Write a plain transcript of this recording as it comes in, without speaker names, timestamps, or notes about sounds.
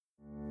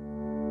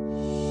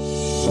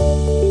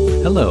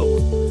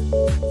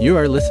Hello. You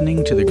are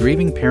listening to the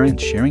Grieving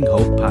Parents Sharing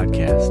Hope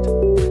podcast.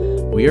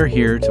 We are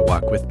here to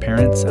walk with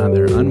parents on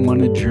their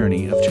unwanted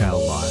journey of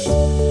child loss,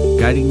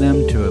 guiding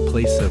them to a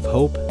place of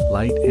hope,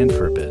 light, and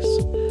purpose,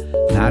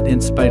 not in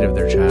spite of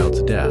their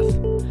child's death,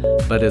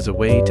 but as a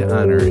way to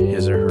honor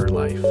his or her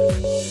life.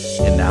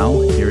 And now,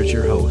 here is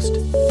your host,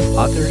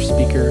 author,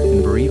 speaker,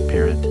 and bereaved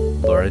parent,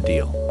 Laura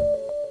Deal.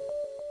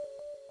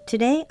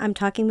 Today, I'm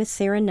talking with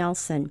Sarah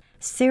Nelson.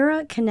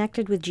 Sarah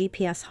connected with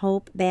GPS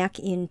Hope back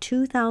in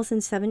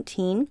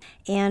 2017,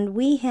 and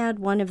we had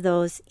one of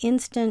those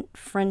instant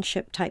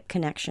friendship type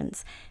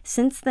connections.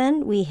 Since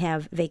then, we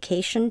have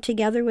vacationed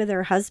together with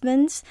our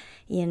husbands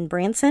in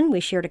Branson.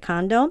 We shared a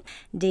condo.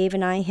 Dave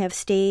and I have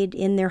stayed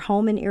in their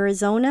home in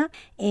Arizona,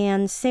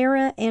 and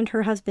Sarah and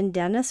her husband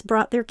Dennis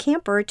brought their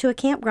camper to a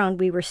campground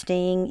we were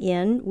staying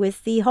in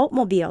with the Hope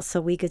Mobile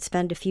so we could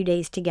spend a few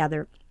days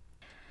together.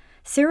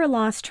 Sarah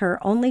lost her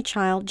only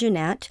child,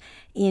 Jeanette,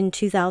 in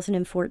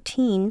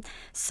 2014,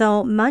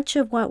 so much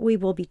of what we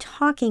will be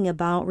talking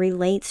about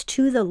relates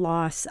to the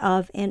loss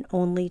of an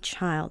only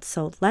child.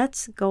 So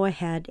let's go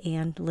ahead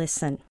and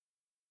listen.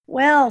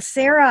 Well,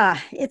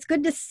 Sarah, it's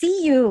good to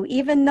see you,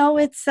 even though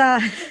it's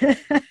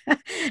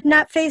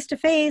not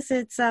face-to-face,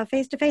 it's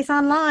face-to-face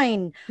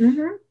online.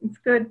 It's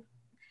good.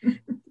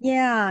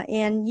 Yeah,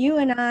 and you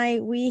and I,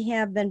 we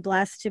have been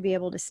blessed to be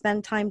able to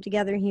spend time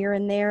together here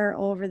and there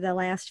over the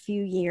last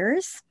few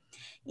years.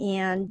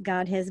 And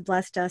God has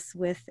blessed us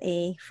with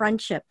a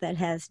friendship that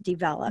has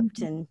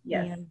developed. And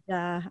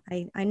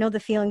I know the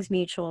feeling's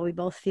mutual. We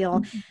both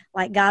feel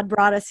like God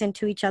brought us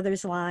into each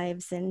other's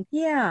lives. And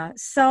yeah,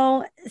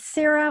 so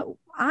Sarah,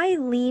 I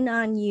lean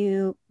on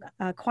you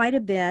quite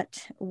a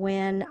bit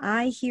when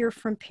I hear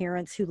from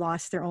parents who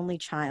lost their only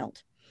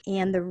child.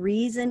 And the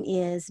reason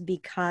is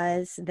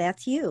because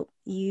that's you.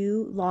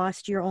 You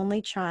lost your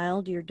only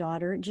child, your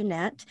daughter,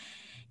 Jeanette.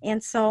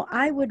 And so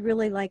I would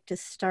really like to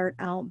start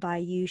out by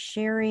you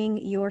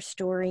sharing your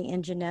story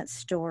and Jeanette's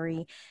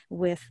story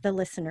with the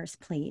listeners,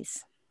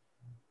 please.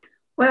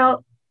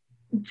 Well,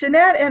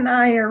 Jeanette and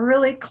I are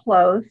really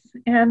close.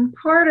 And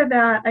part of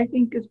that, I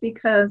think, is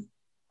because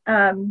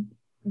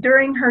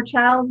during her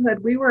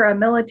childhood, we were a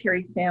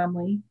military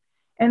family.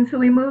 And so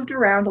we moved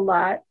around a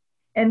lot.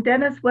 And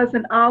Dennis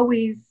wasn't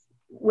always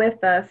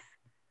with us.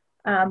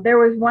 There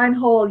was one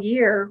whole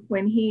year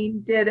when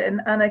he did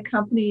an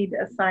unaccompanied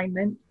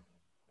assignment.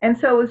 And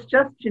so it was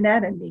just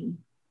Jeanette and me.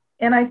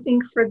 And I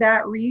think for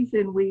that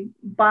reason, we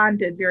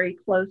bonded very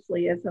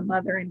closely as a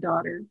mother and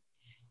daughter.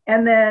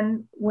 And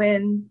then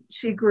when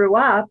she grew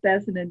up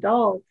as an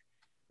adult,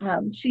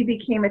 she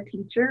became a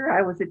teacher.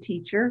 I was a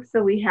teacher.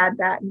 So we had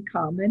that in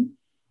common.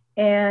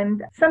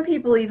 And some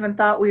people even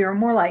thought we were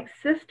more like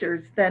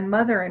sisters than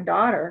mother and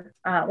daughter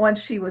once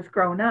she was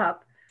grown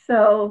up.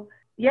 So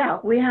yeah,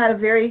 we had a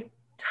very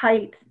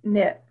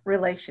tight-knit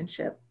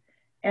relationship.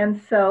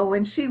 And so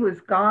when she was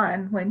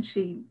gone, when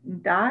she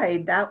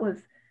died, that was,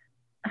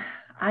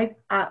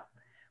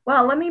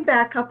 well, let me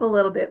back up a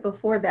little bit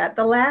before that.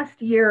 The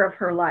last year of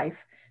her life,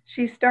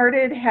 she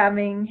started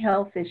having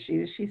health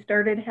issues. She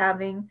started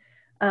having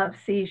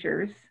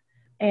seizures,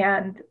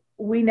 and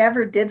we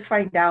never did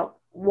find out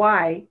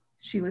why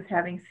she was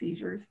having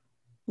seizures.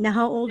 Now,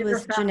 how old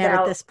was Jeanette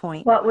at this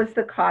point? What was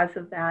the cause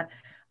of that?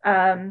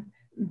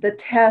 The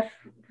test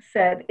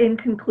said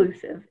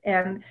inconclusive,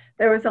 and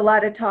there was a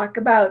lot of talk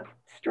about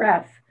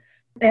stress,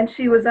 and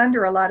she was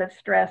under a lot of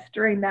stress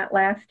during that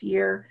last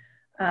year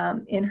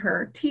in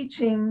her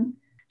teaching.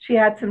 She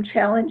had some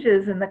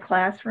challenges in the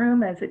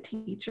classroom as a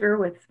teacher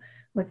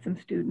with some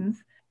students,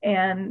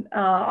 and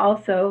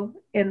also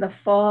in the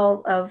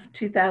fall of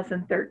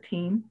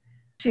 2013,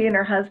 she and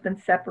her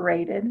husband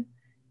separated,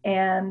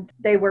 and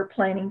they were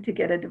planning to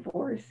get a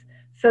divorce.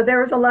 So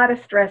there was a lot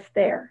of stress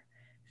there.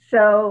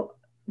 So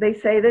they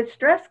say that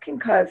stress can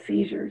cause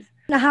seizures.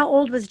 Now, how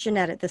old was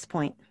Jeanette at this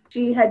point?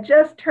 She had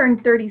just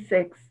turned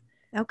 36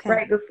 Okay.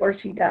 right before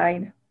she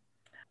died.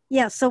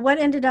 Yeah, so what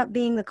ended up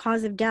being the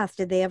cause of death?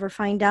 Did they ever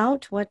find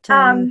out what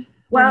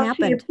Well,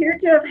 happened? She appeared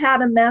to have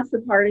had a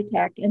massive heart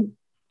attack. And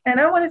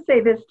I want to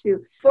say this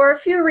too. For a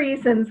few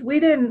reasons,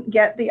 we didn't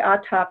get the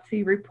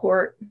autopsy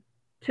report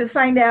to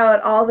find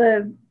out all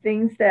the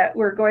things that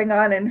were going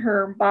on in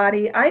her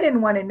body. I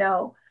didn't want to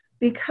know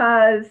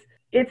because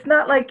it's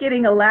not like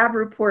getting a lab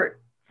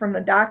report from the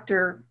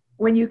doctor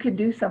when you could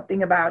do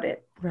something about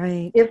it.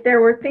 Right. If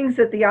there were things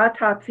that the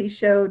autopsy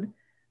showed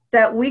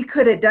that we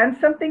could have done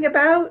something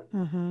about,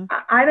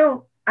 I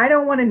don't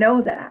want to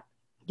know that.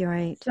 You're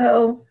right.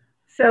 So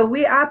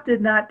we opted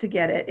not to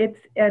get it.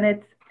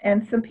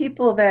 And some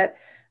people that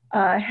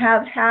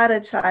have had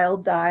a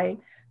child die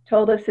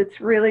told us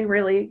it's really,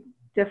 really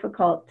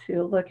difficult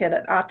to look at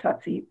an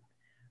autopsy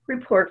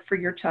report for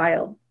your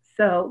child.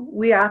 So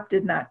we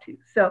opted not to.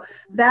 So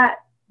that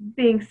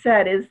being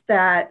said is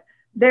that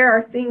there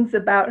are things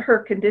about her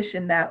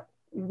condition that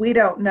we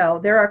don't know.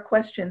 There are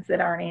questions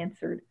that aren't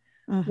answered.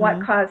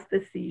 What caused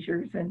the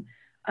seizures, and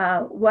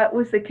what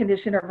was the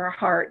condition of her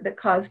heart that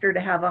caused her to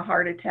have a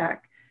heart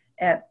attack?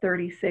 at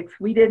 36.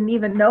 We didn't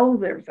even know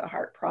there's a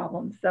heart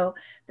problem. So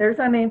there's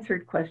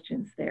unanswered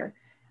questions there.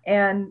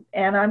 And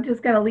I'm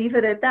just going to leave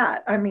it at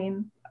that. I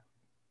mean,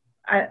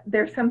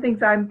 there's some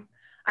things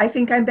I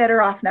think I'm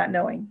better off not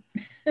knowing.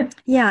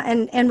 Yeah,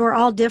 and we're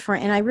all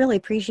different, and I really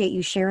appreciate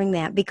you sharing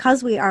that,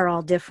 because we are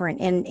all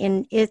different,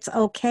 and it's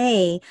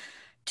okay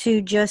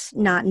to just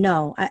not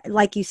know.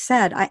 Like you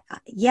said, I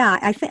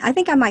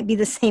think I might be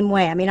the same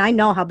way. I mean, I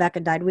know how Becca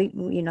died.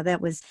 That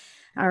was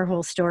our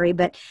whole story,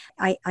 but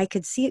I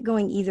could see it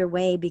going either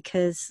way,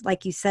 because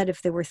like you said,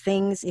 if there were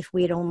things, if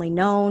we had only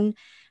known,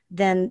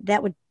 then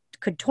that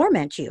could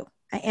torment you,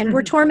 and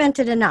we're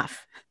tormented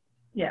enough.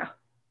 Yeah.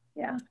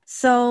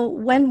 So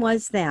when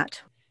was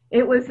that?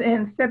 It was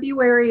in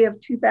February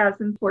of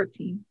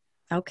 2014.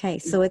 Okay,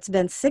 so it's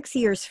been 6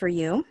 years for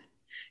you.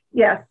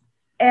 Yes.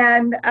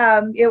 And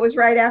it was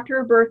right after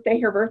her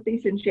birthday. Her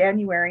birthday's in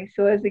January.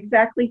 So it was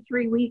exactly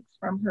 3 weeks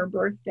from her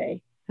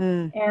birthday.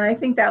 And I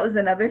think that was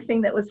another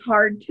thing that was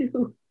hard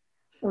too,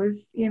 was,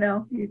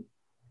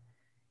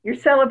 you're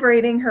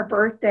celebrating her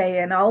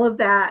birthday and all of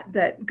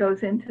that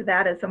goes into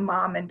that as a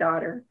mom and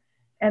daughter.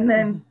 And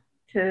then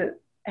to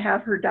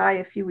have her die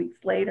a few weeks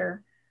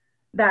later,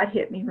 that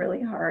hit me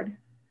really hard.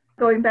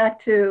 Going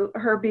back to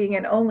her being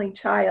an only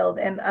child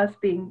and us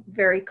being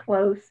very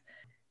close,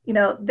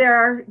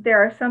 there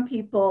are some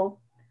people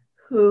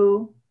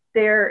who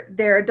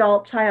their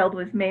adult child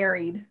was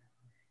married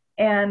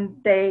and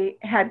they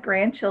had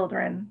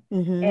grandchildren.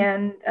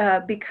 And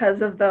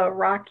because of the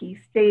rocky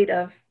state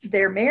of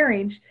their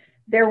marriage,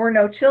 there were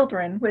no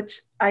children,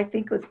 which I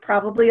think was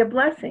probably a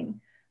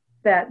blessing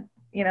that,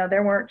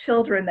 there weren't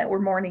children that were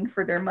mourning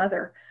for their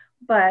mother.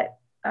 But,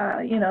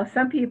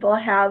 some people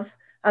have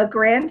a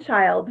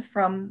grandchild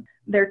from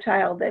their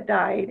child that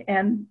died,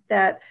 and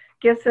that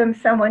gives them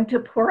someone to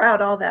pour out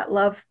all that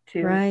love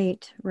to.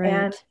 Right.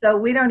 And so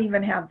we don't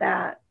even have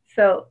that.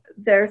 So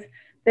there's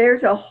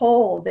a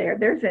hole there.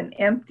 There's an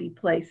empty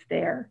place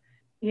there.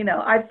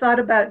 I've thought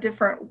about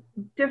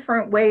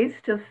different ways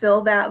to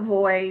fill that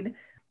void,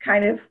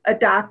 kind of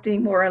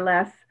adopting more or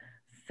less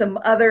some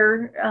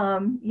other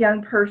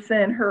young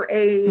person her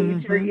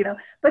age, or,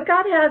 but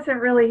God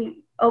hasn't really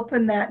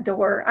opened that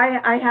door.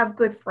 I have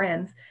good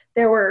friends.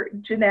 There were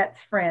Jeanette's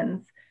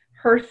friends,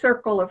 her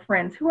circle of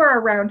friends who are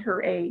around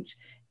her age,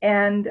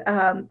 and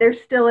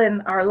they're still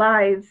in our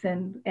lives,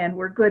 and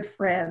we're good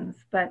friends.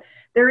 But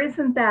there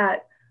isn't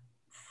that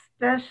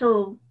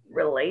special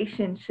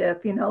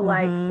relationship,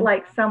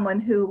 like someone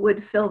who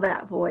would fill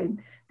that void.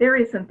 There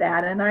isn't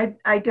that, and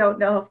I don't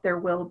know if there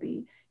will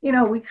be.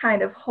 We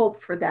kind of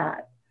hope for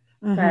that,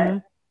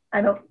 but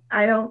I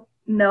don't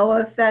know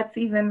if that's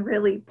even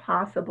really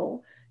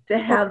possible to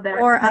have that.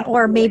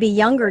 Or maybe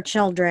younger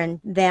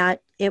children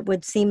that it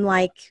would seem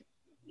like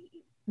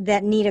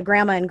that need a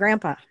grandma and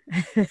grandpa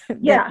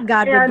that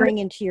God would bring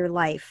into your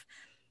life.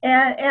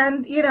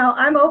 And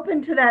I'm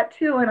open to that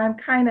too, and I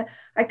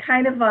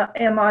kind of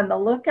am on the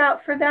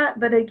lookout for that.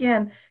 But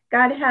again,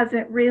 God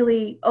hasn't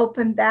really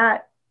opened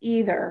that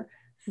either.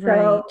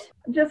 So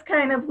just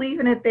kind of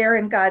leaving it there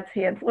in God's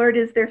hands. Lord,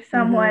 is there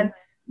someone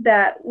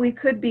that we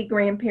could be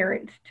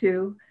grandparents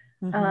to?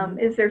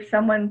 Is there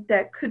someone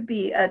that could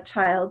be a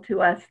child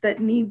to us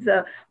that needs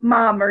a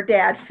mom or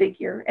dad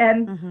figure?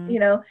 And,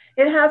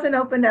 it hasn't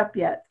opened up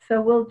yet.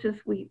 So we'll just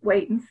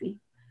wait and see.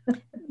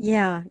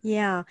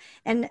 Yeah.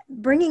 And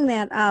bringing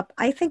that up,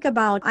 I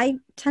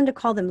tend to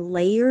call them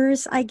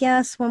layers, I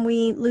guess, when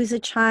we lose a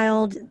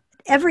child.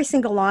 Every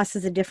single loss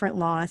is a different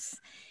loss.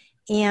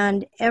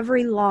 And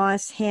every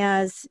loss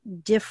has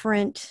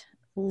different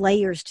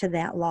layers to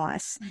that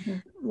loss.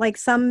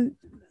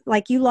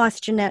 Like you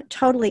lost Jeanette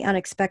totally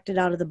unexpected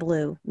out of the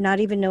blue, not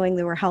even knowing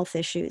there were health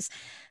issues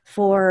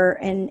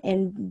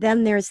and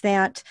then there's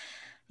that,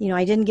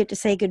 I didn't get to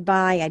say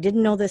goodbye. I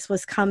didn't know this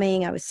was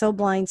coming. I was so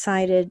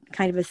blindsided,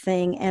 kind of a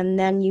thing. And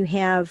then you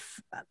have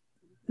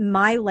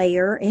my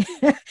layer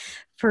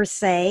per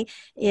se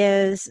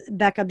is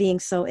Becca being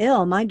so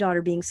ill, my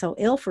daughter being so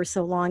ill for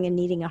so long and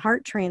needing a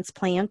heart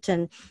transplant.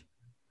 And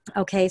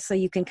okay, so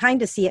you can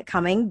kind of see it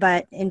coming,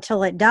 but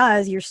until it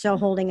does, you're still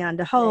holding on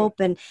to hope.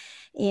 And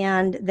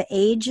the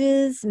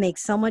ages make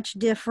so much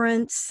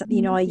difference.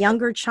 A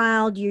younger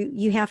child,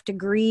 you have to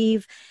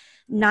grieve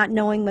not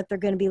knowing what they're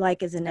going to be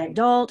like as an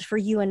adult. For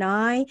you and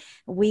I,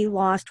 we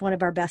lost one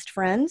of our best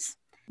friends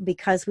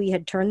because we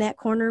had turned that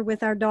corner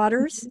with our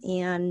daughters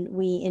and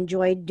we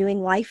enjoyed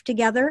doing life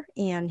together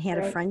and had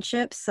a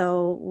friendship.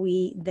 So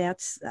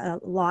that's a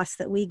loss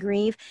that we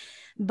grieve.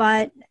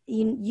 But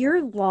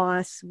your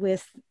loss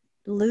with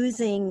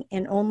losing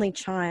an only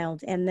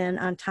child, and then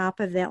on top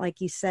of that,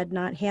 like you said,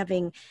 not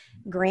having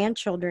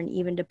grandchildren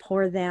even to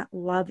pour that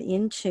love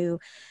into,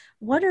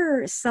 what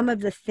are some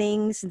of the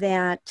things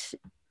that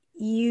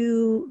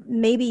you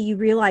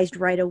realized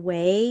right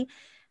away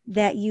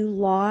that you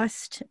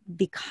lost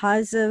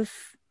because of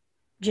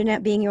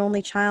Jeanette being your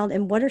only child?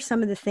 And what are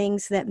some of the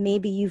things that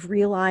maybe you've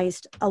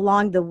realized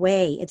along the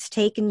way? It's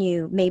taken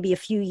you maybe a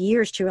few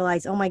years to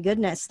realize, oh my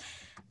goodness,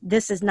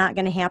 this is not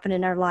going to happen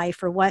in our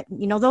life, or what,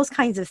 those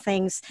kinds of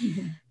things.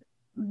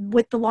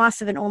 with the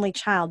loss of an only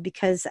child,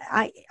 because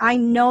I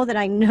know that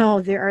I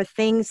know there are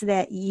things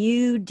that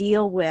you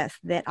deal with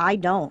that I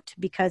don't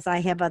because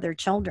I have other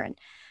children.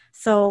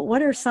 So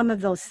what are some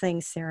of those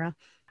things, Sarah?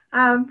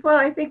 Well,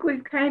 I think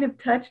we've kind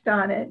of touched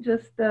on it,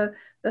 just the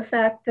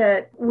fact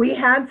that we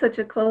had such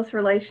a close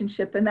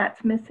relationship and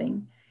that's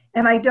missing.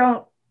 And I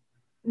don't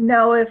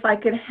know if I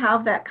could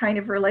have that kind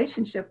of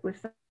relationship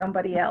with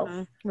somebody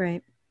else.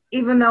 Right.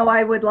 Even though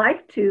I would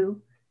like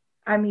to.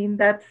 I mean,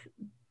 that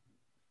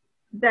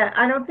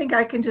I don't think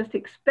I can just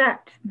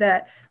expect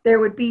that there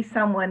would be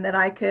someone that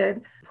I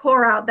could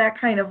pour out that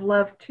kind of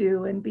love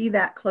to and be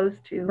that close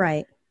to.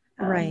 Right.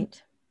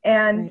 Right.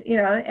 And, right. you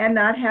know, and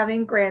not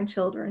having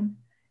grandchildren.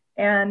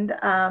 And,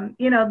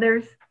 you know,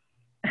 there's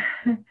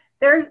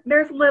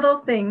little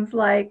things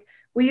like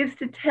we used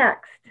to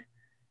text.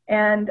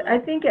 And I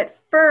think at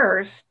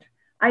first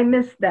I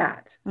missed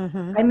that.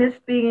 I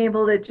missed being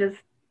able to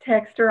just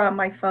text her on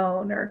my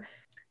phone or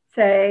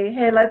say,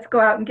 hey, let's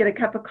go out and get a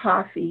cup of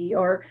coffee,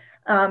 or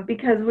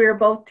because we were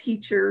both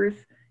teachers,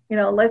 you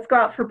know, let's go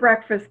out for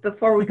breakfast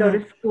before we go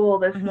to school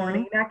this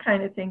morning, that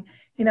kind of thing,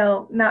 you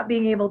know, not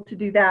being able to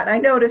do that. I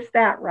noticed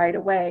that right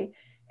away.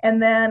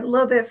 And then a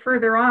little bit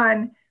further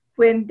on,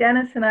 when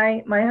Dennis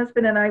and my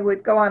husband and I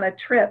would go on a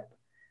trip,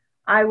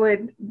 I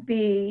would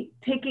be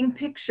taking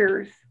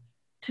pictures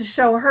to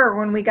show her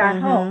when we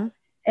got home.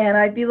 And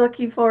I'd be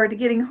looking forward to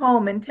getting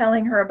home and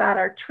telling her about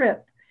our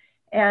trip.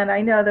 And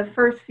I know the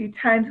first few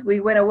times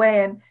we went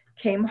away and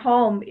came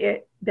home,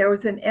 there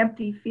was an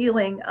empty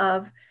feeling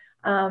of,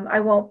 I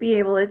won't be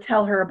able to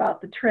tell her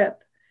about the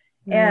trip.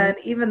 And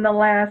even the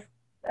last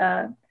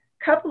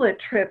couple of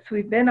trips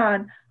we've been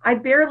on, I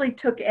barely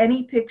took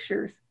any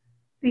pictures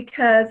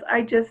because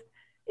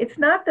it's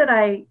not that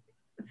I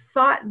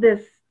thought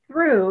this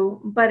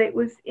through, but it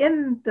was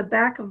in the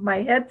back of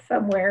my head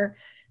somewhere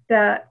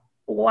that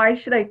why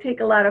should I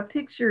take a lot of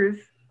pictures?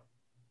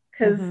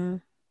 Because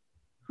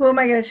who am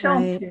I going to show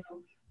them to?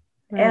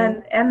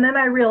 Right. And then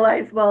I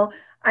realized, well,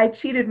 I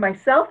cheated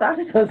myself out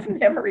of those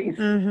memories.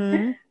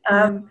 And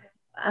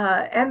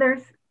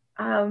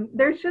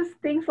there's just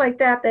things like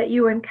that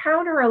you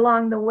encounter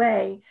along the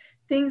way,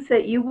 things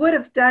that you would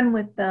have done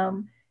with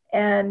them,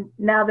 and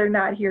now they're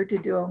not here to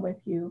do them with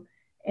you.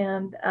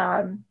 And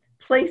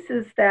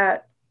places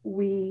that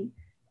we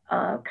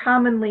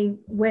commonly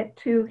went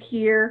to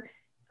here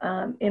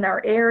in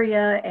our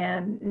area,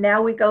 and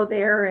now we go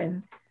there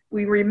and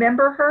we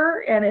remember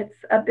her, and it's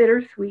a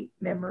bittersweet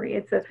memory.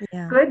 It's a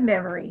good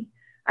memory.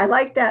 I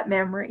like that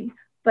memory,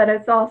 but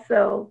it's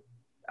also,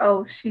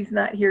 oh, she's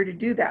not here to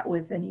do that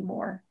with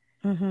anymore.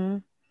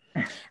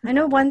 I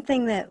know one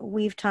thing that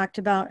we've talked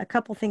about, a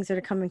couple things that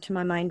are coming to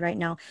my mind right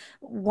now.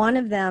 One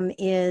of them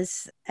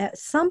is at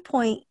some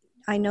point,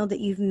 I know that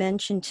you've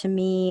mentioned to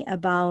me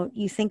about,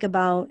 you think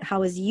about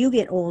how as you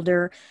get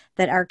older,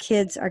 that our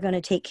kids are going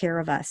to take care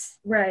of us.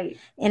 Right.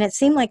 And it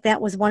seemed like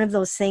that was one of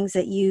those things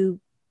that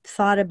you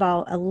thought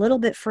about a little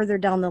bit further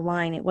down the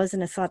line. It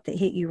wasn't a thought that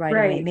hit you right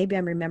away. Maybe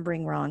I'm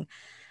remembering wrong.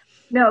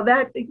 No,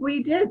 that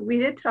we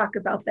did talk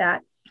about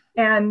that.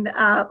 And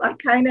I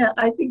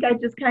think I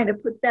just kind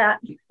of put that,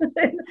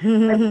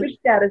 I pushed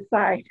that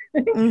aside.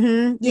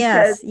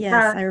 Yes,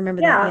 I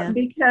remember that. Yeah,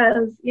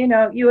 because, you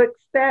know, you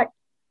expect,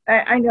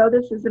 I know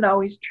this isn't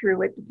always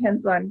true. It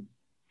depends on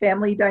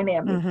family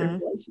dynamics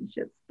and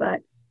relationships,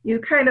 but you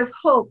kind of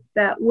hope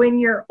that when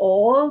you're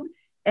old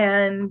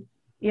and,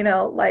 you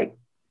know, like,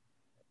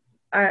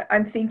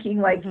 I'm thinking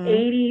like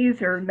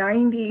 80s or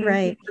 90s,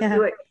 right.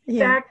 You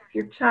expect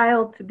your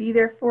child to be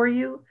there for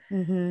you,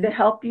 to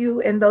help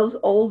you in those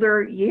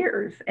older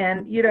years.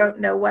 And you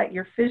don't know what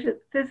your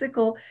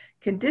physical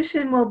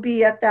condition will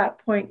be at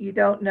that point. You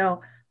don't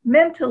know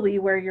mentally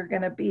where you're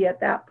going to be at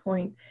that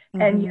point.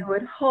 And you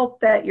would hope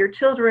that your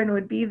children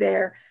would be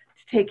there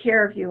to take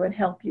care of you and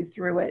help you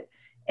through it.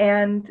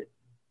 And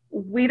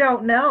we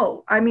don't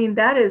know. I mean,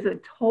 that is a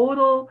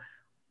total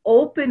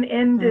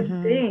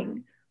open-ended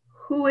thing.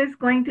 Who is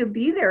going to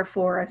be there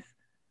for us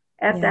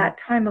at that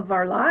time of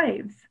our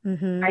lives?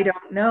 I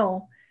don't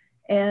know.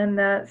 And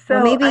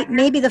so well,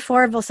 maybe the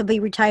four of us will be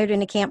retired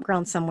in a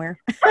campground somewhere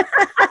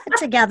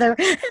together.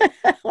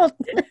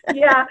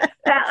 Yeah,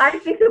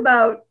 I think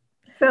about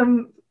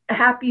some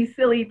happy,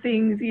 silly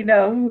things, you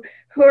know,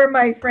 who are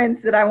my friends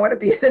that I want to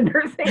be in a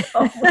nursing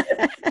home with.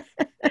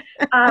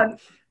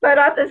 But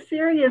on the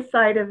serious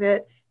side of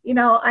it, you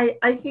know,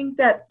 I think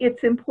that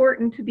it's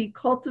important to be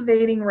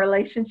cultivating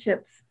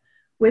relationships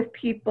with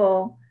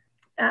people.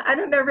 I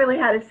don't know really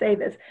how to say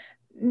this,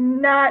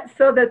 not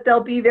so that they'll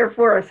be there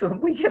for us when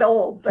we get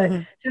old, but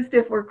just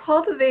if we're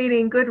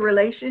cultivating good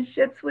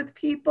relationships with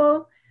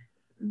people,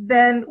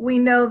 then we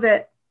know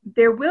that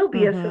there will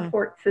be a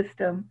support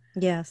system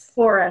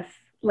for us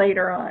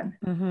later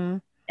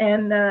on.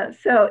 And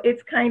so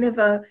it's kind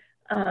of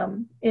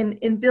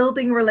in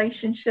building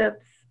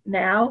relationships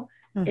now,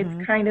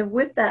 it's kind of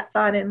with that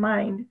thought in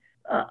mind.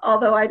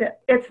 Although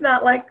it's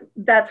not like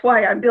that's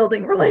why I'm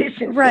building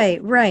relationships.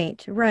 Right.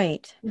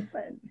 But,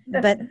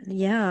 But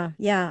yeah,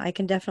 I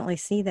can definitely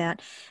see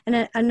that.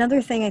 And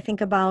another thing I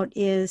think about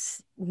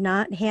is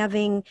not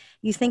having,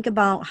 you think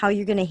about how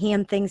you're going to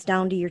hand things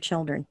down to your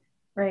children,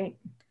 Right.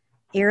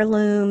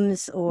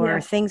 heirlooms or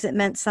Yes. things that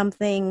meant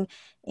something,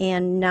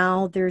 and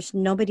now there's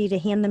nobody to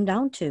hand them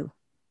down to.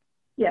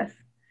 Yes.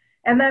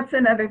 And that's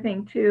another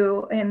thing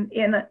too.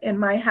 In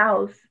my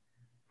house,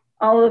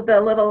 all of the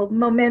little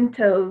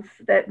mementos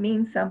that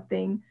mean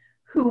something,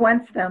 who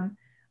wants them?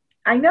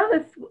 I know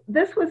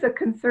this was a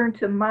concern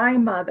to my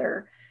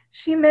mother.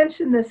 She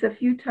mentioned this a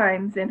few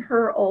times in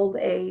her old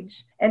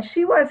age, and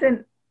she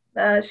wasn't.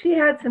 She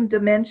had some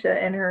dementia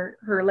in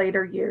her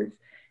later years,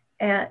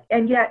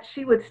 and yet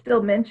she would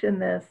still mention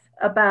this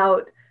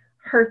about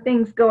her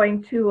things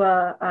going to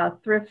a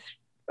thrift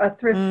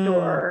Mm,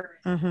 store,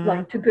 mm-hmm.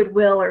 like to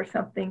Goodwill or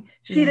something.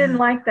 She didn't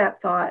Yeah. like that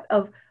thought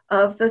of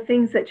the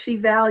things that she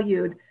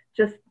valued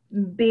just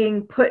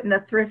being put in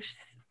a thrift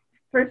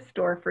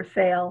store for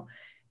sale.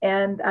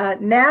 And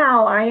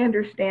now I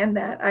understand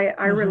that. I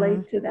Mm-hmm.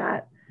 relate to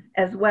that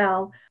as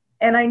well.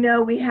 And I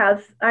know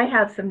I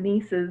have some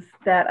nieces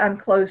that I'm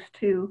close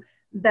to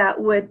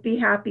that would be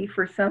happy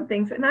for some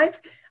things. And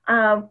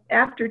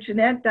after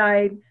Jeanette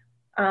died,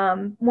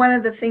 one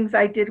of the things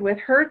I did with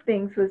her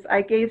things was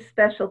I gave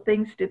special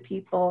things to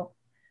people,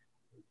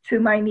 to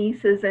my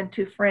nieces and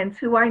to friends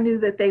who I knew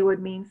that they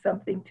would mean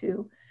something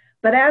to.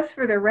 But as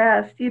for the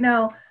rest,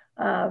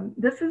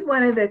 this is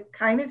one of the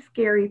kind of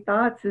scary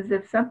thoughts is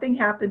if something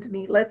happened to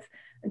me,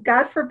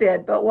 God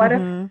forbid, but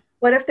Mm-hmm.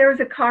 what if there was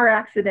a car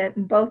accident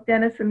and both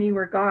Dennis and me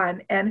were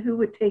gone, and who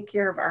would take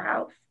care of our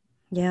house?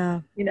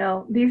 Yeah.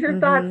 These are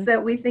thoughts Mm-hmm.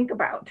 that we think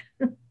about.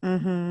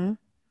 Mm-hmm.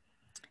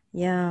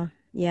 Yeah.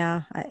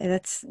 Yeah.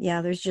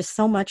 There's just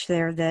so much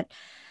there that,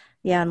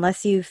 yeah,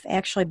 unless you've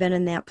actually been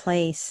in that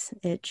place,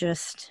 it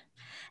just,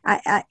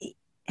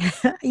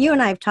 you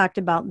and I have talked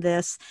about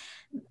this,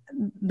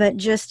 but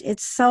just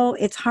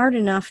it's hard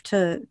enough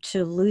to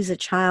lose a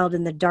child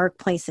in the dark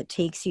place it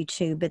takes you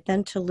to, but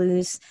then to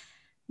lose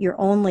your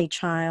only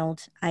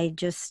child, I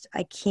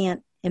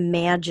can't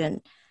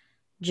imagine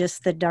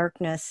just the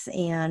darkness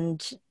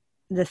and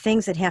the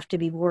things that have to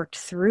be worked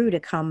through to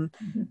come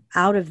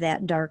out of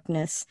that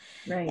darkness.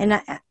 Right.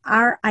 And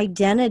our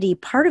identity,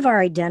 part of our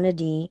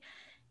identity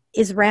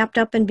is wrapped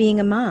up in being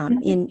a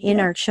mom, in Yes.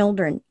 our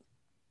children.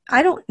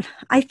 I don't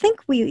I think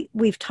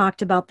we've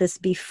talked about this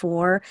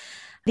before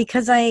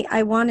because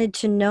I wanted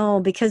to know,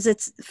 because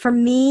it's for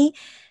me,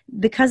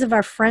 because of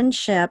our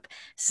friendship,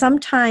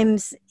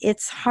 sometimes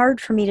it's hard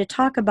for me to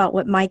talk about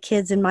what my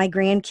kids and my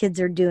grandkids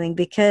are doing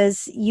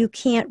because you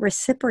can't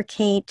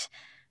reciprocate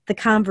the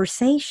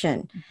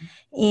conversation.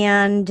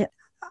 And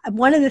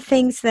one of the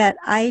things that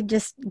I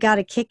just got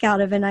a kick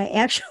out of, and I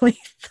actually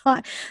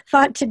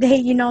thought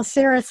today,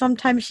 Sarah,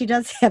 sometimes she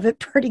does have it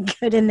pretty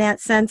good in that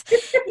sense,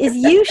 is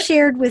you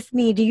shared with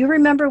me. Do you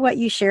remember what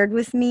you shared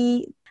with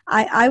me?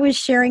 I was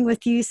sharing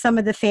with you some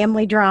of the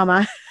family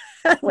drama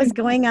that was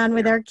going on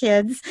with our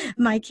kids,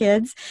 my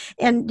kids.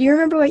 And do you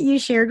remember what you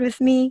shared with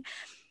me?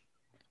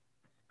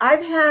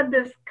 I've had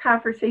this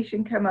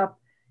conversation come up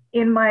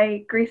in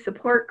my grief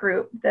support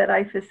group that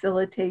I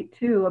facilitate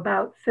too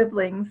about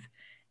siblings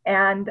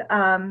and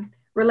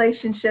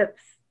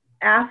relationships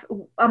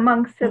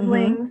among Mm-hmm.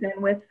 siblings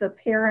and with the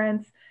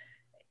parents.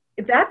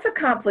 That's a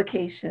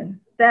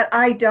complication that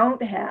I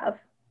don't have.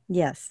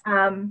 Yes.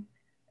 Um,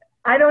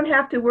 I don't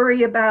have to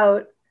worry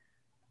about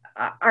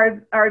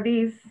are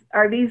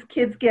these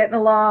kids getting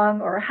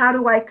along, or how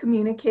do I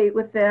communicate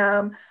with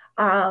them?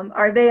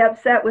 Are they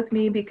upset with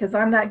me because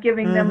I'm not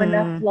giving them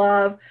enough Mm-hmm.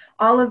 love?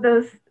 All of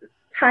those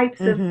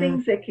types of Mm-hmm.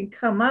 things that can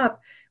come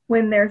up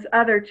when there's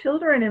other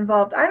children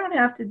involved. I don't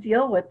have to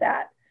deal with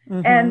that.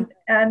 Mm-hmm.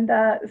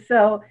 And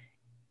so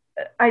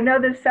I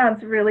know this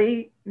sounds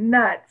really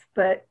nuts,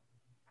 but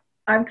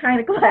I'm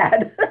kind of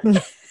glad.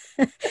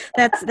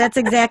 That's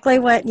exactly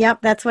what,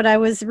 yep, that's what I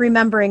was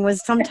remembering,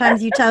 was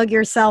sometimes you tell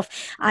yourself,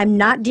 I'm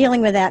not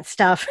dealing with that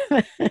stuff.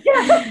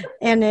 Yeah.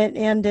 And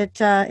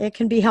it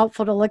can be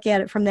helpful to look at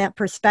it from that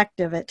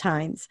perspective at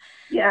times.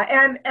 Yeah,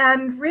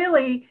 and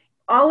really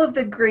all of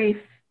the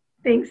grief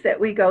things that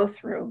we go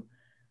through,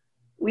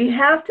 we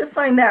have to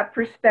find that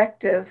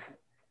perspective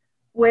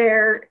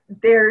where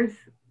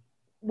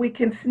we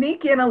can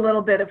sneak in a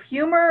little bit of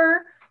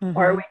humor, or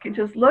Mm-hmm. we can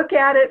just look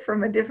at it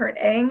from a different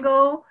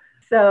angle,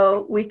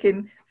 so we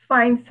can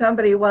find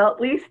somebody, well, at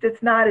least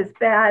it's not as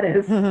bad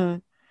as Mm-hmm.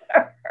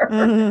 her.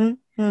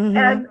 Mm-hmm.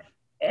 Mm-hmm.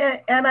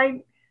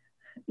 And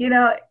you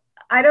know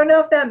I don't know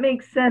if that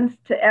makes sense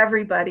to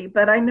everybody,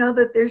 but I know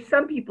that there's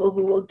some people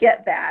who will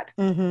get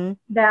Mm-hmm.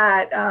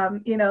 that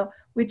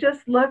we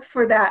just look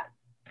for that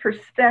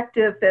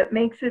perspective that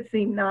makes it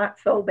seem not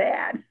so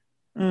bad.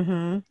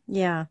 Mm-hmm.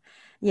 Yeah.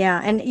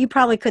 Yeah. And you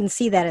probably couldn't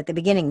see that at the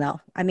beginning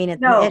though. I mean,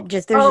 it No.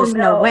 just, there's Oh just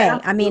no no, way.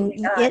 I mean,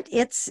 absolutely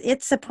not.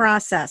 it's a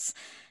process,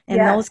 and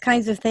Yes. those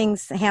kinds of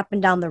things happen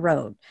down the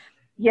road.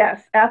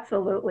 Yes,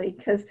 absolutely.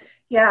 Because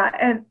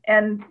yeah,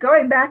 and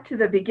going back to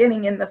the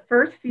beginning, in the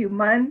first few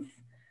months,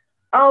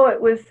 oh,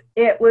 it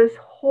was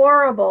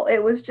horrible. It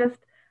was just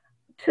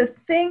to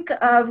think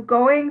of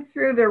going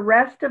through the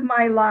rest of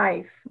my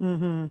life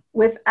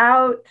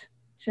without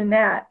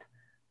Jeanette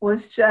was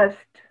just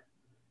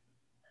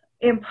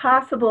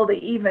impossible to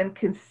even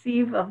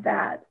conceive of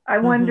that. I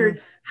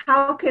wondered,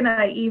 how can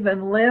I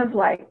even live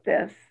like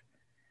this?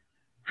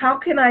 How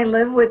can I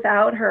live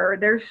without her?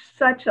 There's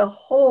such a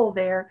hole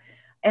there.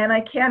 And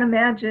I can't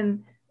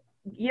imagine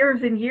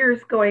years and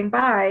years going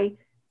by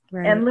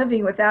and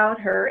living without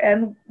her.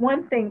 And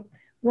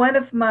one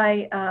of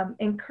my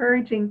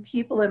encouraging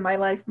people in my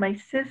life, my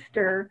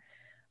sister,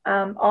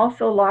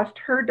 also lost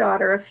her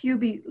daughter a few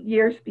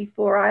years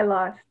before I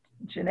lost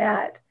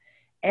Jeanette.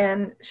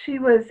 And she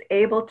was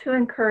able to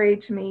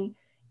encourage me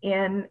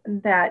in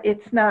that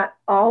it's not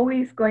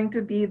always going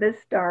to be this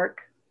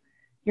dark.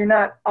 You're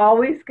not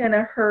always going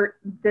to hurt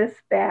this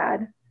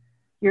bad.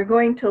 You're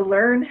going to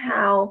learn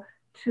how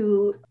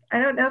to, I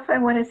don't know if I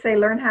want to say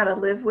learn how to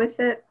live with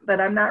it,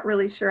 but I'm not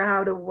really sure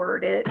how to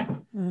word it.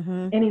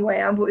 Anyway,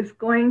 I was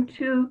going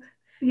to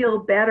feel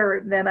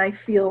better than I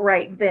feel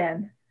right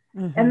then.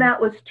 And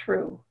that was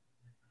true.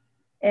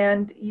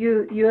 And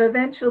you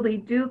eventually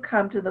do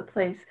come to the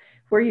place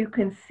where you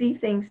can see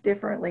things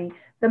differently.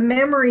 The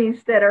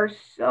memories that are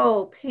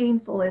so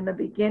painful in the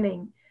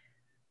beginning,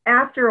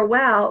 after a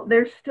while,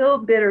 they're still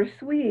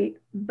bittersweet,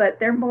 but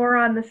they're more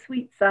on the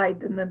sweet side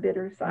than the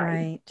bitter side.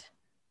 Right.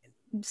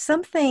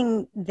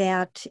 Something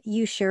that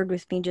you shared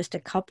with me just a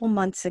couple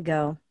months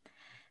ago,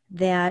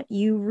 that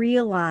you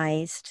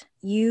realized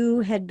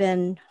you had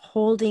been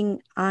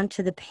holding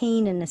onto the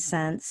pain in a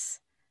sense,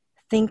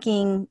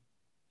 thinking,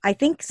 I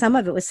think some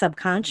of it was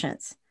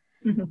subconscious,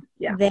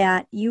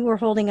 that you were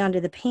holding onto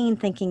the pain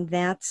thinking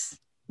that's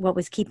what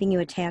was keeping you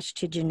attached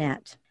to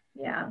Jeanette.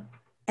 Yeah.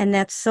 And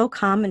that's so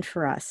common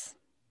for us.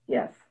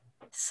 Yes.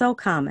 So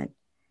common.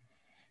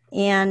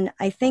 And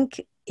I think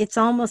it's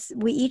almost,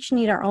 we each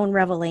need our own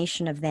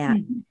revelation of that.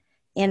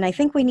 And I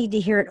think we need to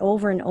hear it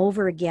over and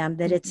over again,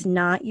 that it's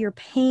not your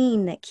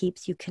pain that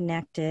keeps you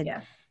connected.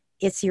 Yes.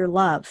 It's your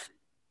love.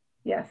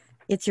 Yes.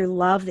 It's your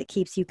love that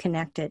keeps you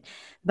connected.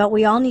 But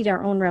we all need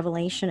our own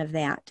revelation of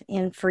that.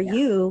 And for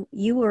you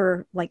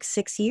were like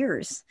 6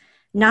 years.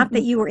 Not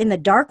that you were in the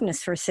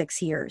darkness for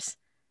 6 years,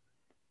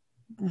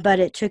 but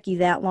it took you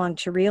that long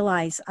to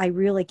realize I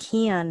really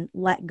can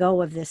let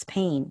go of this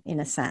pain in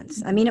a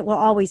sense. I mean, it will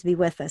always be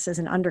with us as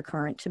an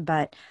undercurrent,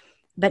 but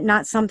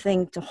not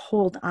something to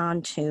hold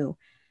on to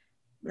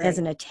as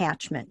an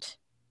attachment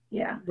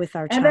with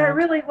our child. And that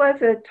really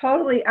was a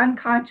totally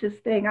unconscious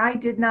thing. I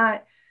did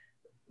not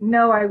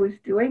know I was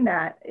doing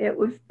that. It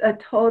was a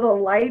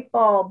total light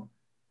bulb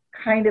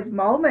kind of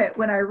moment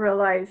when I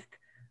realized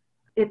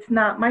it's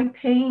not my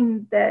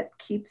pain that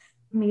keeps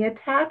me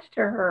attached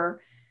to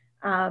her.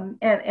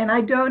 And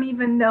I don't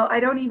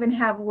even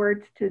have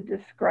words to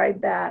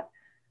describe that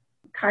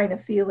kind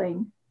of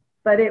feeling,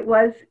 but it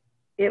was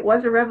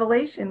a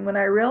revelation when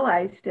I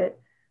realized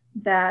it,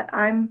 that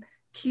I'm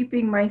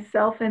keeping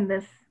myself in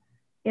this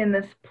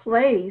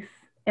place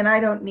and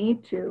I don't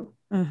need to.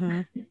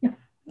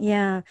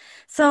 Yeah.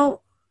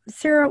 So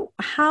Sarah,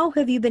 how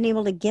have you been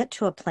able to get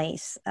to a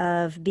place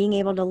of being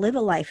able to live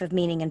a life of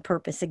meaning and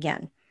purpose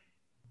again?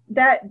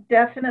 That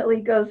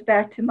definitely goes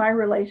back to my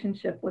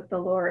relationship with the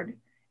Lord.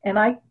 And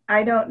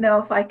I don't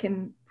know if I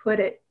can put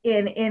it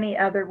in any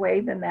other way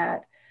than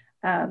that.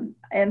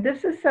 And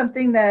this is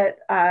something that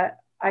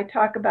I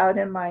talk about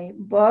in my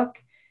book,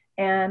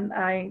 and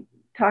I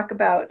talk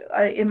about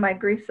in my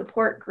grief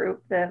support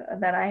group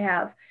that I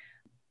have.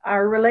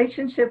 Our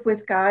relationship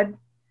with God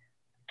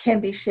can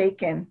be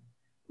shaken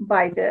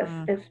by this,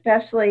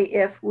 especially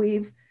if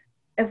we've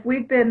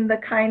been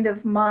the kind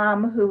of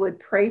mom who would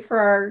pray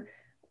for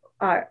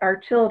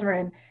our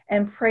children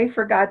and pray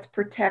for God's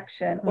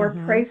protection or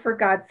pray for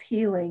God's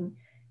healing,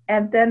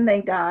 and then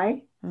they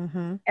die,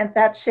 and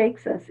that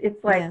shakes us.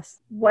 It's like,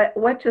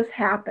 what just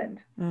happened?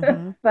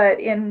 But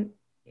in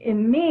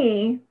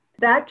me,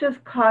 that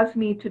just caused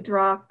me to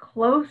draw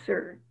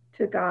closer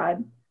to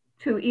God,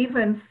 to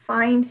even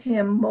find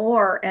him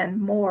more and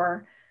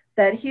more,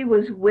 that he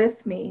was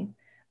with me,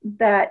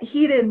 that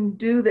he didn't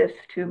do this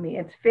to me.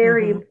 It's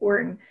very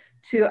important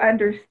to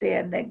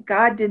understand that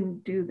God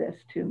didn't do this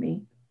to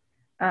me.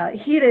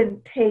 He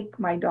didn't take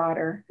my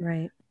daughter.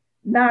 Right.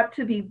 Not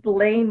to be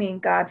blaming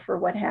God for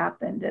what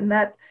happened. And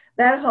that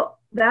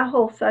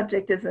whole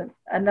subject is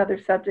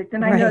another subject.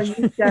 And I know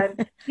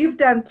you've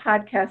done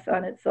podcasts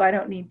on it, so I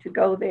don't need to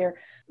go there.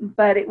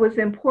 But it was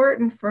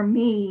important for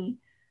me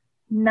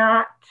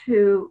not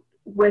to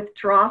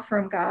withdraw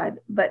from God,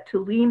 but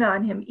to lean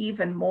on him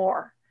even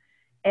more.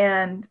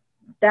 And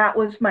that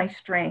was my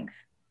strength,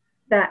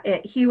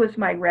 he was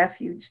my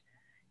refuge.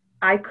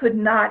 I could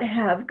not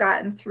have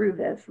gotten through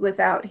this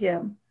without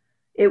him.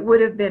 It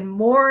would have been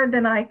more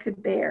than I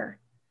could bear.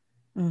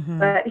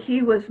 But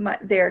he was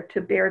there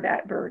to bear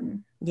that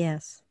burden.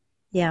 Yes.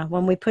 Yeah.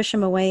 When we push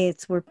him away,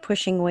 we're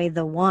pushing away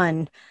the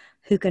one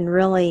who can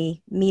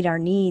really meet our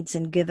needs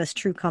and give us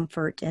true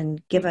comfort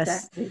and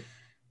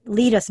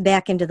lead us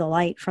back into the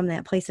light from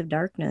that place of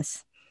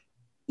darkness.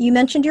 You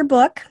mentioned your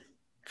book,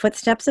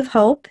 Footsteps of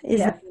Hope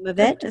is the name of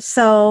it.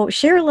 So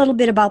share a little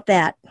bit about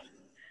that.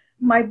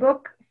 my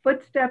book,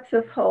 Footsteps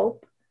of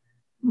Hope,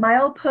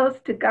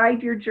 Mileposts to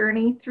Guide Your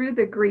Journey Through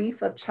the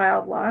Grief of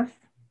Child Loss,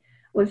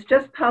 was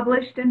just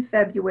published in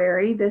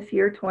February this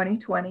year,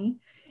 2020.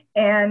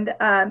 And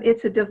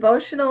it's a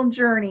devotional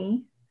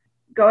journey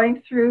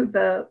going through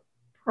the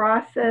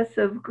process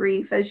of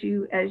grief. As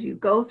you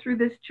go through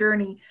this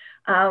journey,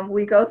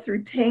 we go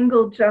through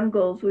tangled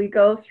jungles, we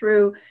go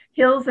through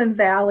hills and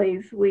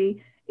valleys.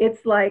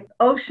 It's like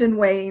ocean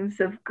waves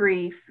of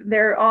grief.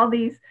 There are all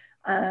these,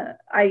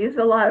 I use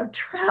a lot of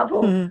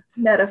travel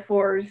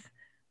metaphors.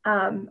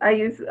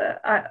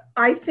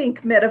 I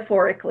think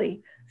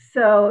metaphorically.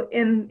 So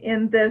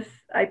in this,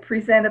 I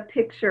present a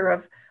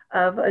picture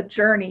of a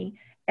journey,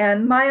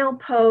 and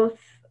mileposts.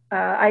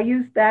 I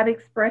use that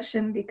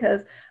expression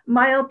because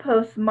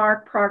mileposts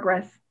mark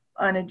progress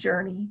on a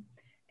journey.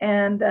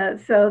 And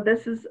so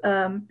this is,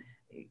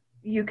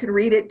 you can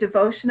read it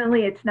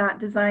devotionally. It's not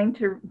designed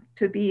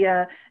to be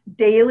a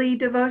daily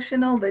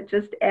devotional, but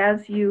just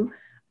as you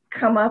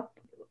come up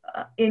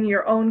in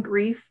your own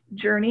grief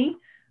journey,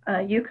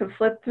 you can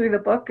flip through the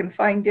book and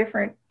find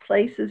different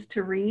places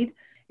to read.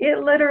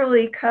 It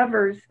literally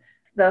covers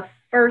the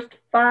first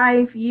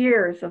 5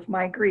 years of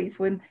my grief.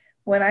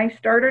 When I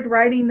started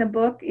writing the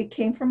book, it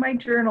came from my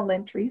journal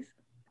entries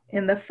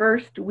in the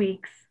first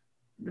weeks,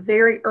 the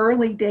very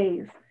early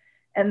days.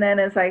 And then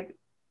as I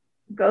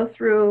go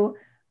through,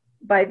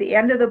 by the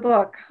end of the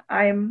book,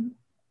 I'm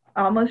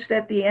almost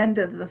at the end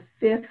of the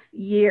 5th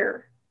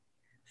year.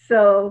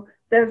 So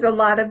there's a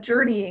lot of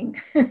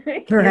journeying.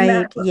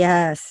 Right.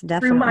 Yes,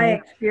 definitely. Through my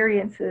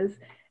experiences.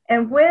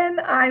 And when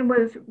I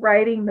was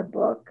writing the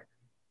book,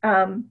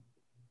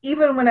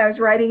 even when I was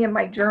writing in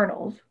my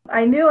journals,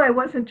 I knew I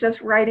wasn't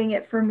just writing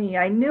it for me.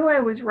 I knew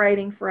I was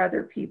writing for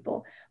other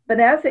people.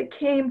 But as it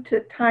came to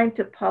time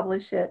to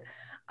publish it,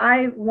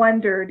 I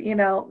wondered,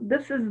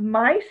 this is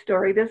my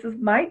story. This is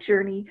my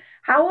journey.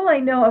 How will I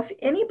know if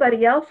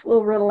anybody else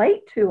will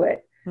relate to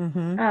it?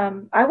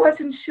 I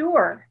wasn't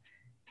sure.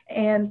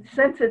 And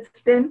since it's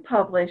been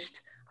published,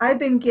 I've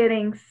been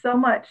getting so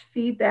much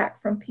feedback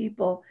from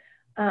people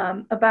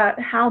about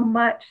how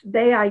much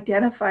they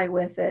identify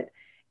with it.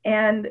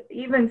 And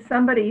even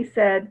somebody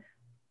said,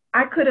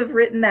 I could have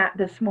written that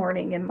this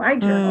morning in my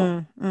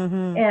journal.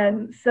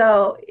 And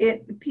so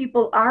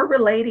people are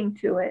relating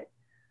to it.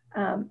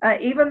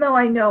 Even though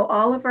I know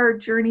all of our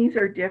journeys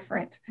are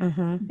different,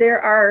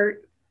 there are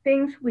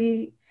things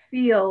we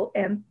feel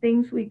and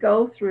things we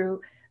go through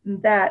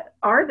that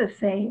are the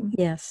same.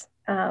 Yes.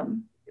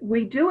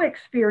 We do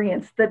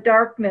experience the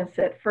darkness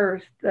at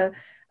first, so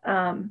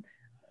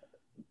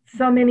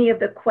many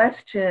of the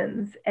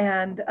questions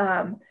and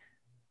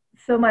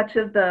so much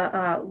of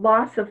the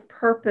loss of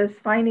purpose,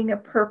 finding a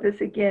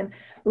purpose again,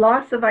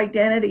 loss of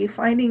identity,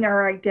 finding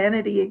our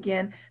identity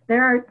again.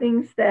 There are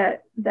things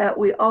that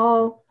we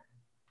all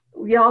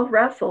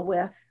wrestle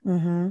with.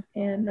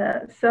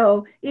 And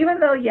so even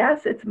though,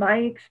 yes, it's my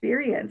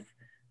experience,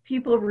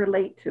 people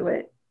relate to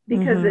it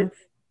because it's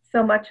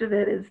so much of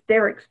it is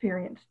their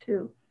experience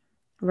too.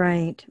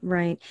 Right,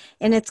 right.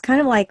 And it's kind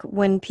of like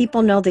when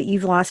people know that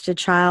you've lost a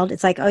child,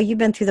 it's like, oh, you've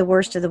been through the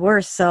worst of the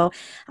worst, so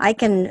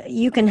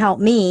you can help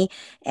me.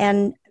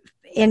 And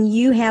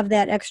you have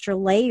that extra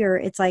layer.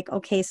 It's like,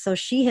 okay, so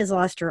she has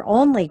lost her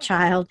only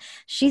child.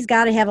 She's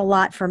got to have a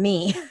lot for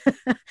me,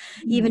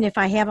 even if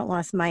I haven't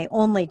lost my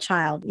only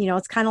child.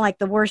 It's kind of like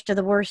the worst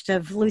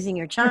of losing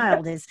your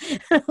child is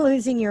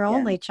losing your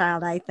only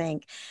child, I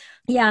think.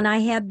 Yeah, and I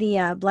had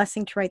the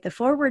blessing to write the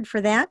foreword for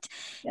that.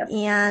 Yep.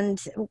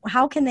 And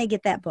how can they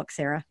get that book,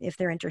 Sarah, if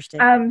they're interested?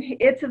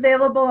 It's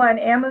available on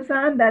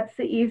Amazon. That's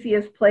the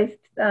easiest place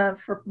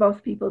for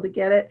most people to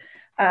get it.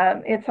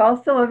 It's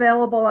also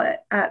available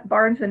at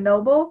Barnes &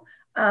 Noble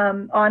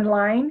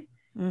online.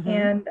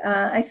 And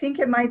I think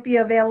it might be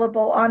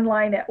available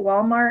online at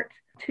Walmart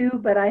too,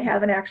 but I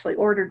haven't actually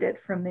ordered it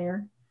from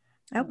there.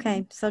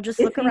 Okay, so just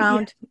look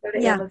around. Go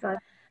to Amazon.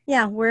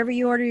 Yeah, wherever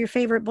you order your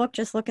favorite book,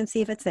 just look and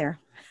see if it's there.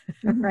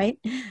 Right?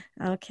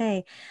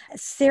 Okay.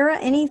 Sarah,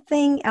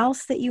 anything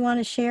else that you want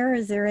to share?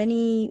 Is there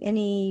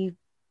any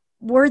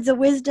words of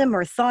wisdom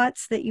or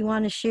thoughts that you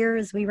want to share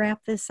as we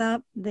wrap this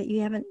up that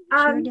you haven't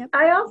shared yet?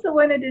 I also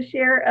wanted to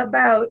share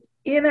about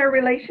in our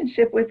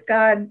relationship with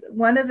God,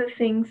 one of the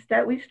things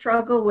that we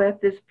struggle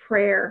with is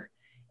prayer.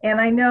 And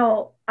I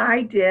know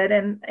I did,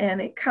 and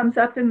it comes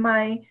up in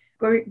my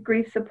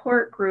grief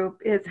support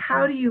group, is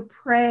how do you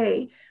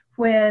pray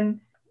when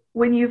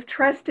you've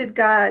trusted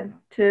God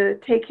to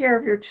take care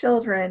of your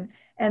children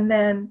and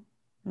then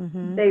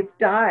they've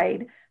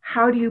died?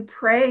 How do you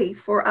pray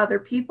for other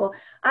people?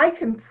 I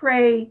can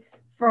pray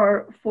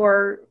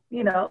for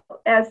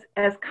as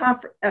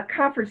a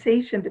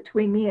conversation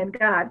between me and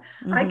God.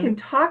 I can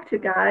talk to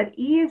God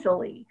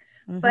easily,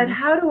 but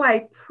how do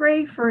I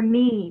pray for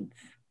needs?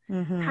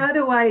 How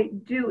do I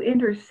do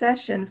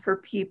intercession for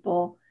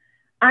people?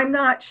 I'm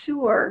not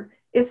sure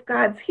if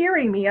God's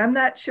hearing me. I'm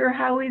not sure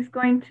how he's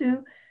going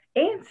to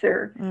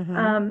answer.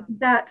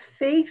 That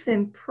faith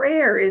in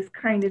prayer is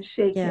kind of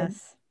shaken.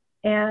 Yes.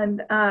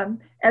 And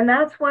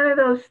that's one of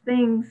those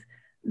things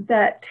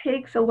that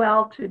takes a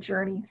while to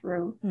journey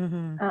through.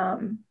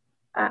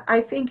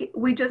 I think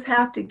we just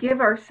have to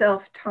give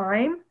ourselves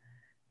time.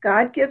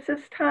 God gives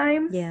us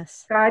time.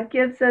 Yes. God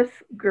gives us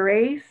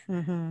grace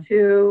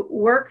to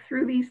work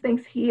through these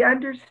things. He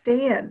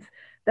understands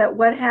that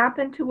what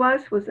happened to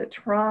us was a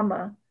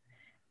trauma,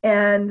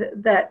 and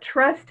that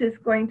trust is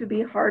going to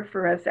be hard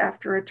for us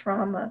after a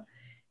trauma.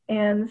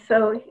 And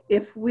so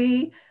if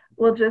we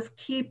will just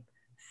keep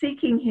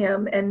seeking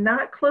him and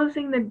not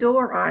closing the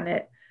door on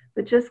it,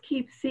 but just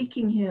keep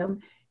seeking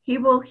him, he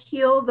will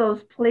heal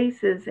those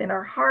places in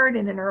our heart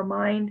and in our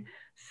mind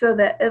so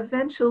that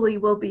eventually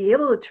we'll be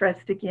able to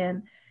trust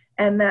again.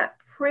 And that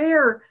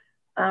prayer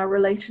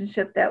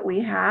relationship that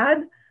we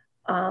had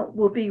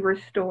will be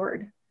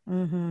restored.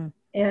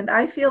 And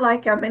I feel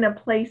like I'm in a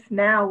place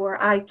now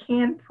where I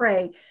can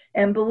pray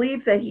and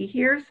believe that he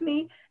hears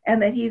me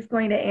and that he's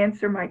going to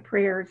answer my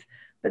prayers.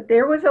 But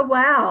there was a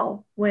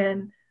while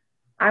when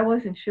I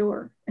wasn't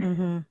sure.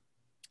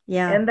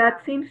 Yeah. And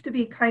that seems to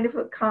be kind of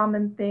a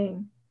common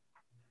thing.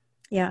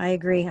 Yeah, I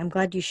agree. I'm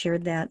glad you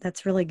shared that.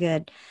 That's really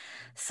good.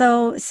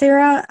 So,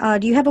 Sarah,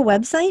 do you have a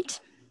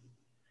website?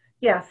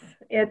 Yes,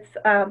 it's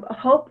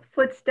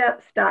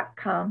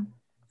hopefootsteps.com.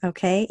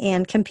 Okay.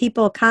 And can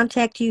people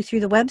contact you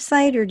through the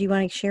website, or do you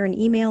want to share an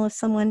email if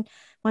someone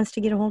wants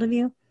to get a hold of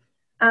you?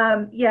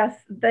 Yes,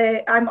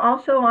 I'm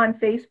also on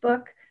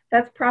Facebook.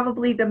 That's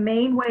probably the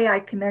main way I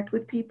connect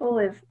with people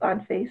is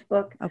on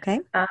Facebook. Okay.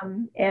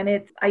 And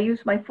I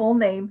use my full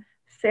name,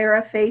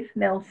 Sarah Faith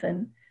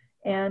Nelson,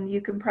 and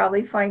you can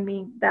probably find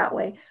me that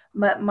way.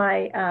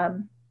 My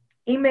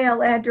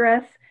email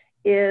address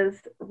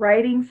is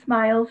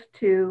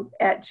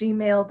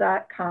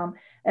writingsmiles2@gmail.com,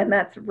 and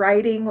that's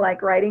writing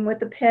like writing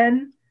with a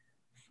pen,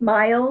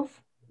 smiles,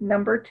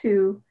 number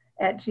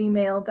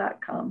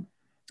 2@gmail.com.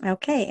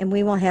 Okay, and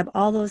we will have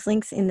all those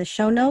links in the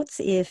show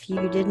notes. If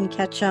you didn't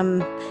catch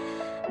them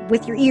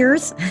with your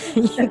ears,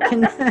 you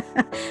can.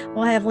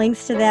 We'll have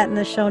links to that in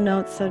the show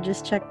notes, so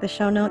just check the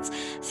show notes.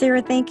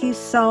 Sarah, thank you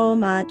so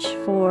much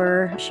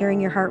for sharing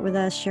your heart with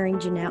us, sharing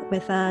Jeanette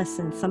with us,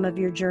 and some of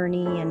your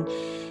journey. And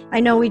I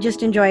know we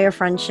just enjoy our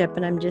friendship,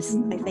 and I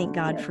thank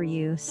God for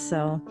you.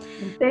 So,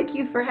 thank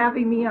you for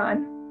having me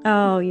on.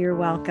 Oh, you're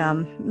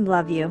welcome.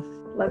 Love you.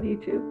 Love you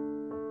too.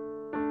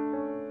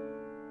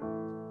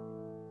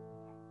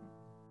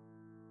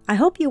 I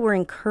hope you were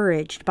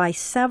encouraged by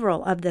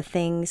several of the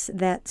things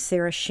that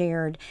Sarah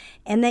shared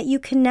and that you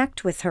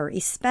connect with her,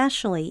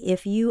 especially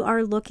if you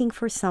are looking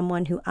for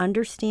someone who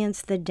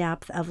understands the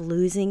depth of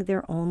losing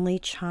their only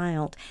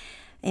child.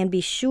 And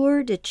be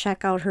sure to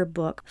check out her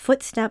book,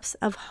 Footsteps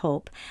of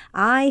Hope.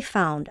 I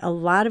found a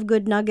lot of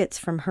good nuggets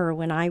from her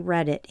when I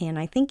read it, and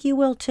I think you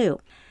will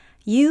too.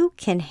 You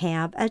can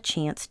have a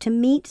chance to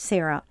meet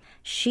Sarah.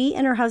 She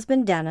and her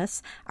husband,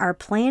 Dennis, are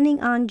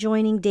planning on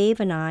joining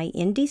Dave and I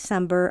in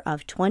December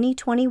of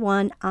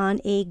 2021 on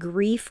a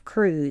grief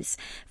cruise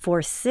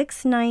for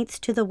 6 nights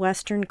to the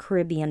Western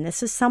Caribbean.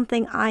 This is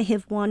something I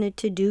have wanted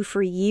to do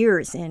for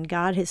years, and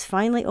God has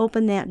finally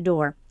opened that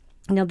door.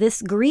 Now,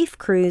 this grief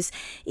cruise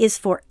is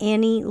for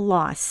any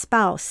loss,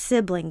 spouse,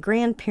 sibling,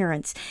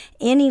 grandparents,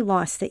 any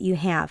loss that you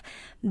have.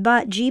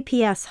 But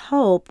GPS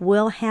Hope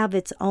will have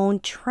its own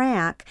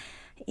track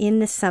in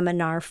the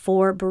seminar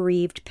for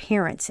bereaved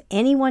parents.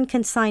 Anyone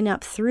can sign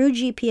up through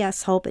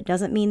GPS Hope. It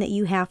doesn't mean that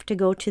you have to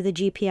go to the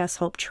GPS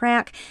Hope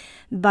track,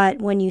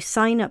 but when you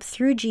sign up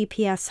through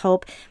GPS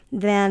Hope,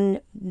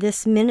 then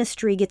this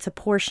ministry gets a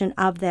portion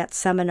of that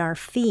seminar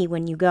fee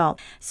when you go.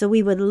 So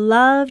we would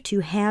love to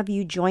have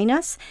you join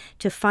us.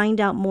 To find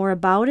out more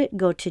about it,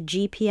 go to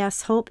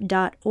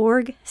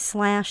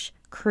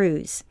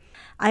gpshope.org/cruise.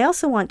 I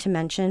also want to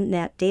mention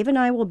that Dave and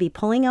I will be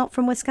pulling out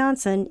from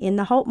Wisconsin in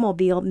the Hope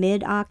Mobile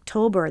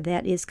mid-October.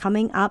 That is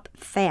coming up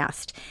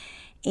fast.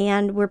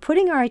 And we're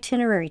putting our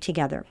itinerary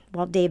together.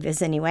 Well, Dave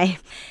is anyway.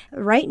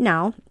 Right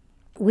now,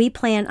 we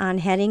plan on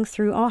heading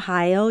through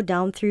Ohio,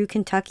 down through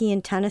Kentucky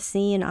and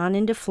Tennessee, and on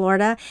into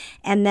Florida,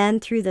 and then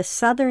through the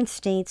southern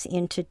states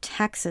into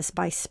Texas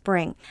by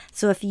spring.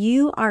 So if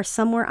you are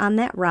somewhere on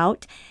that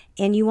route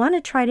and you want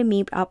to try to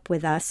meet up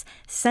with us,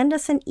 send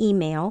us an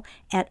email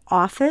at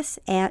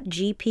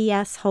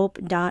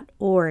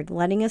office@gpshope.org,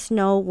 letting us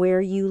know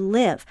where you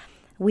live.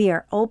 We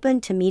are open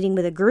to meeting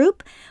with a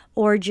group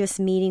or just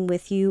meeting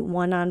with you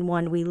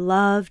one-on-one. We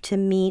love to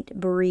meet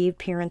bereaved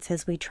parents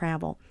as we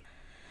travel.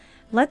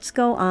 Let's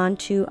go on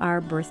to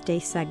our birthday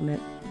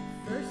segment.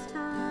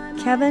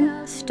 Kevin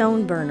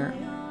Stoneburner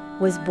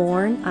was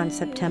born on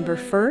September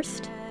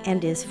 1st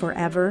and is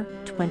forever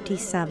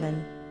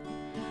 27.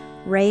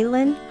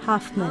 Raylan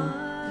Hoffman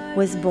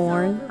was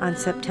born on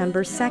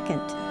September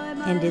 2nd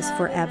and is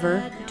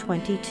forever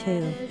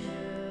 22.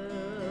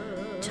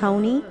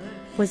 Tony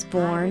was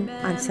born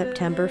on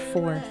September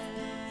 4th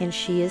and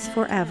she is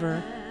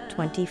forever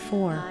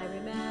 24.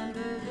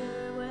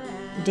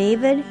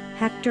 David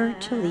Hector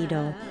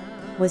Toledo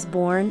was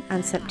born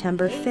on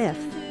September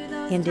 5th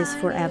and is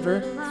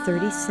forever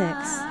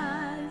 36.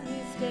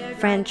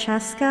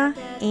 Francesca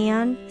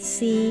Ann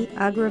C.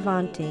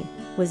 Agravanti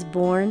was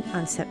born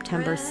on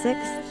September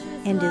 6th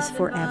and is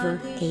forever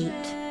 8.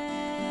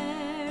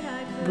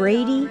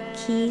 Brady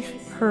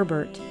Keith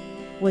Herbert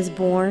was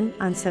born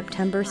on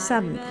September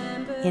 7th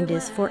and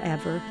is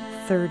forever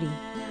 30.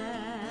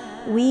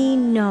 We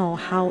know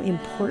how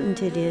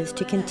important it is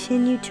to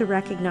continue to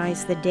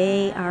recognize the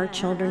day our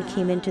children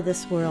came into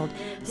this world,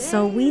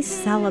 so we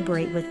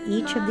celebrate with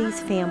each of these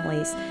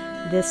families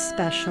this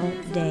special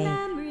day.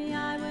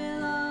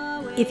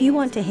 If you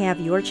want to have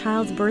your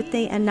child's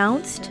birthday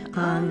announced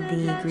on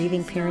the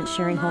Grieving Parents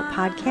Sharing Hope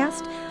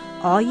podcast,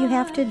 all you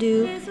have to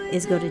do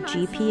is go to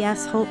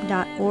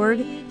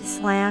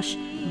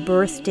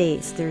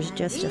gpshope.org/birthdays. There's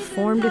just a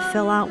form to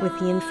fill out with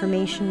the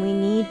information we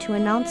need to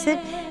announce it,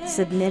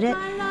 submit it,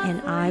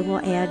 and I will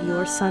add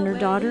your son or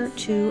daughter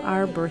to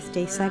our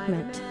birthday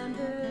segment.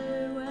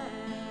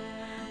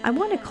 I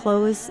want to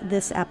close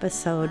this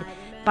episode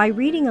by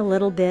reading a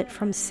little bit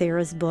from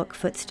Sarah's book,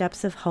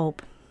 Footsteps of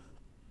Hope.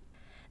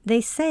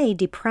 They say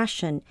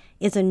depression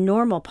is a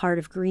normal part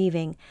of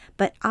grieving,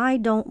 but I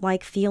don't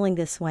like feeling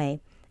this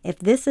way. If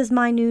this is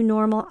my new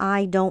normal,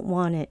 I don't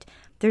want it.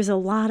 There's a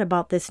lot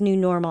about this new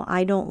normal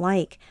I don't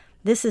like.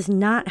 This is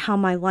not how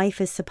my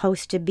life is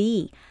supposed to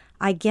be.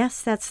 I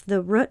guess that's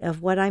the root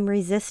of what I'm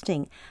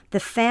resisting. The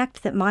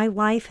fact that my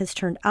life has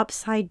turned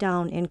upside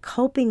down and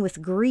coping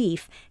with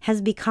grief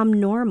has become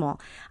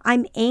normal.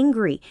 I'm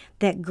angry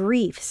that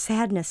grief,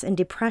 sadness, and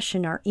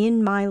depression are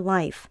in my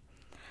life.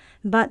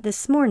 But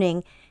this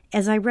morning,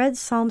 as I read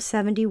Psalm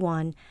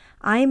 71,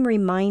 I am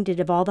reminded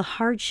of all the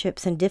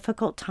hardships and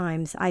difficult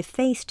times I've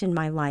faced in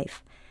my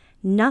life.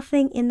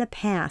 Nothing in the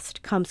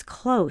past comes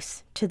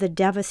close to the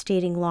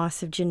devastating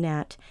loss of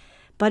Jeanette.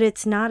 But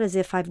it's not as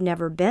if I've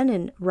never been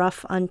in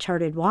rough,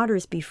 uncharted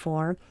waters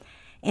before.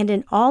 And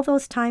in all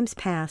those times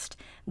past,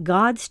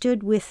 God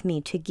stood with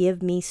me to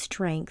give me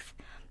strength.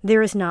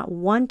 There is not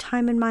one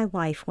time in my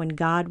life when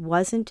God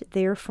wasn't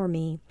there for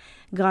me.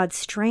 God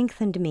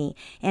strengthened me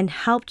and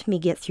helped me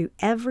get through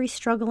every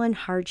struggle and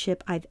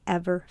hardship I've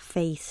ever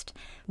faced.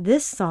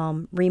 This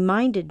psalm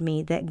reminded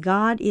me that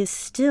God is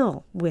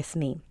still with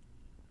me.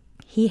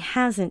 He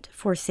hasn't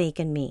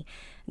forsaken me.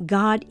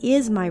 God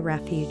is my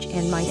refuge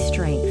and my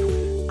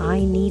strength.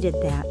 I needed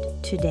that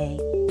today.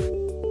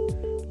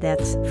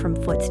 That's from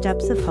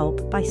Footsteps of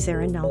Hope by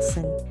Sarah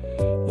Nelson.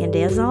 And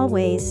as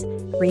always,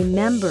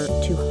 remember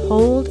to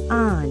hold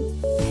on.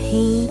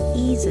 Pain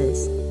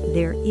eases.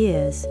 There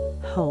is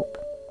hope.